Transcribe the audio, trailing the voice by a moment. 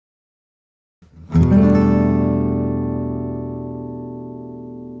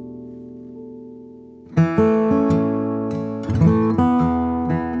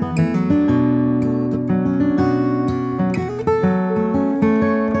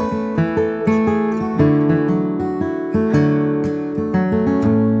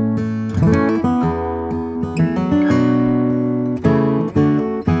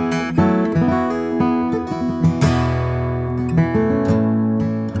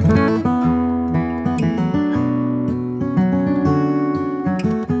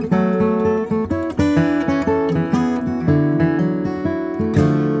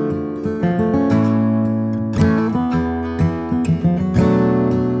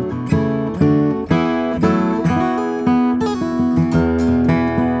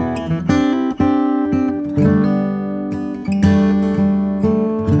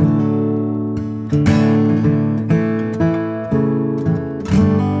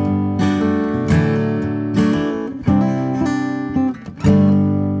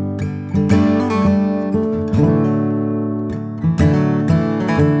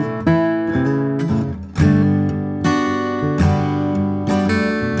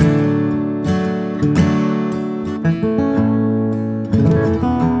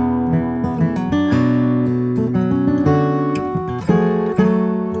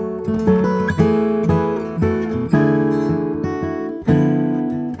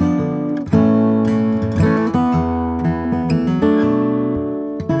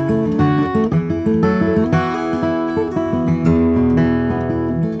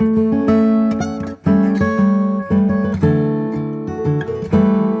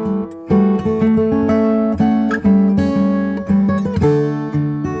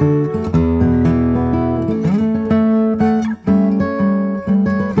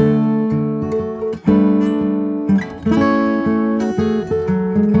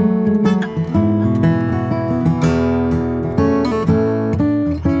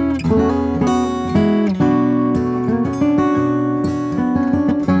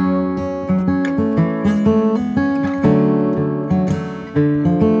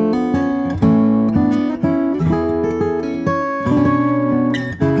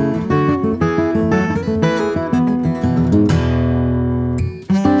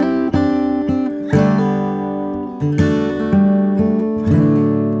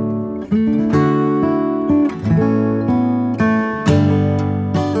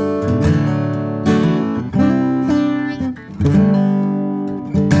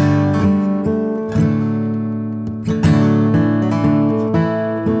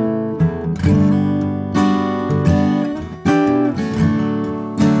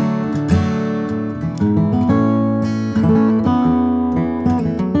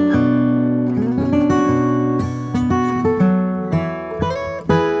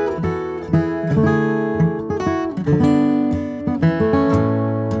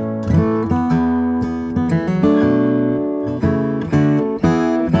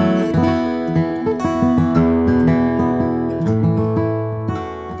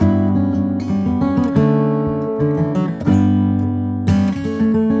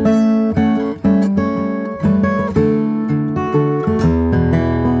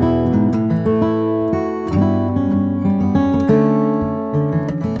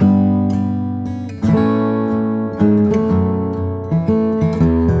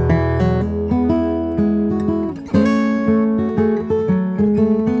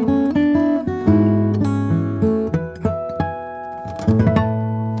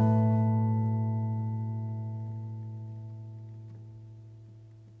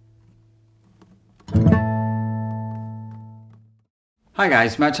Hi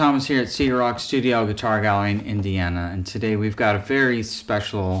guys, Matt Thomas here at Cedar Rock Studio Guitar Gallery in Indiana, and today we've got a very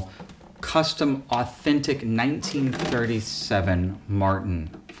special custom authentic 1937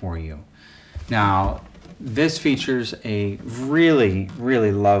 Martin for you. Now this features a really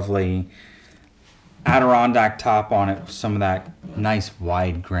lovely Adirondack top on it with some of that nice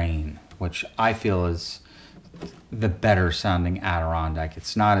wide grain, which I feel is the better sounding Adirondack.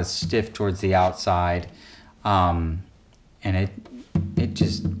 It's not as stiff towards the outside, and it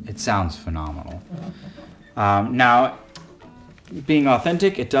sounds phenomenal. Now, being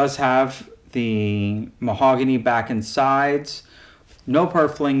authentic, it does have the mahogany back and sides, no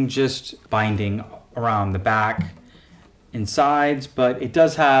purfling, just binding around the back and sides, but it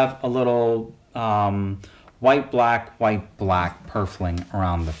does have a little white black purfling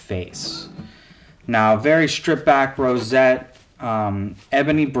around the face. Now, very stripped back rosette,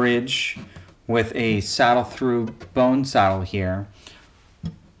 ebony bridge with a saddle through bone saddle here,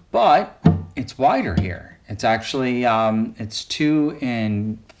 but it's wider here. It's actually it's 2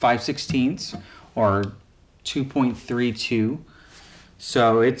 5/16 or 2.32,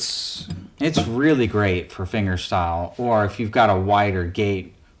 so it's really great for fingerstyle, or if you've got a wider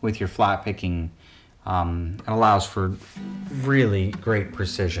gate with your flat picking. It allows for really great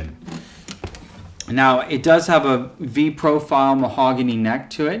precision. Now it does have a V profile mahogany neck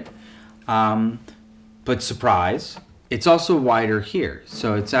to it, but surprise, it's also wider here.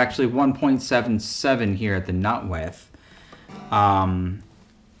 So it's actually 1.77 here at the nut width. And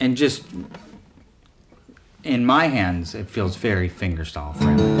just in my hands, it feels very fingerstyle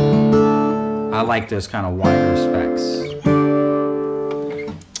friendly. I like those kind of wider specs.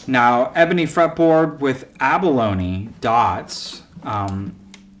 Now, ebony fretboard with abalone dots. And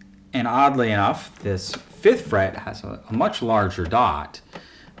oddly enough, this 5th fret has a much larger dot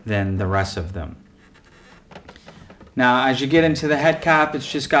than the rest of them. Now, as you get into the head cap, it's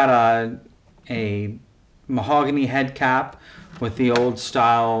just got a mahogany head cap with the old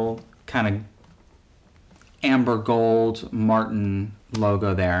style kind of amber gold Martin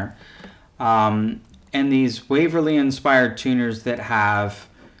logo there. And these Waverly inspired tuners that have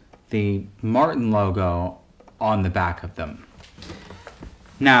the Martin logo on the back of them.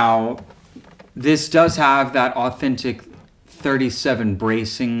 Now, this does have that authentic 37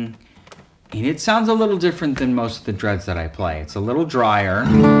 bracing, and it sounds a little different than most of the dreads that I play. It's a little drier,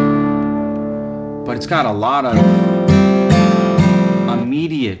 but it's got a lot of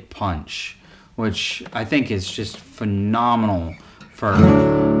immediate punch, which I think is just phenomenal for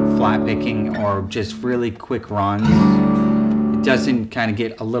flat picking or just really quick runs. It doesn't kind of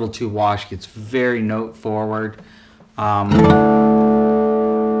get a little too washed. It's very note forward.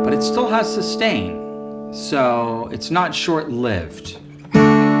 But it still has sustain, so it's not short-lived.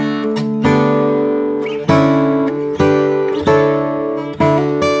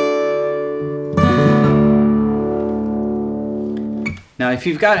 Now, if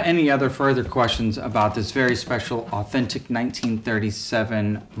you've got any other further questions about this very special authentic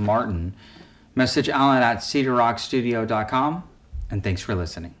 1937 Martin, message Alan at cedarrockstudio.com, and thanks for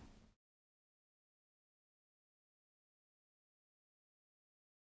listening.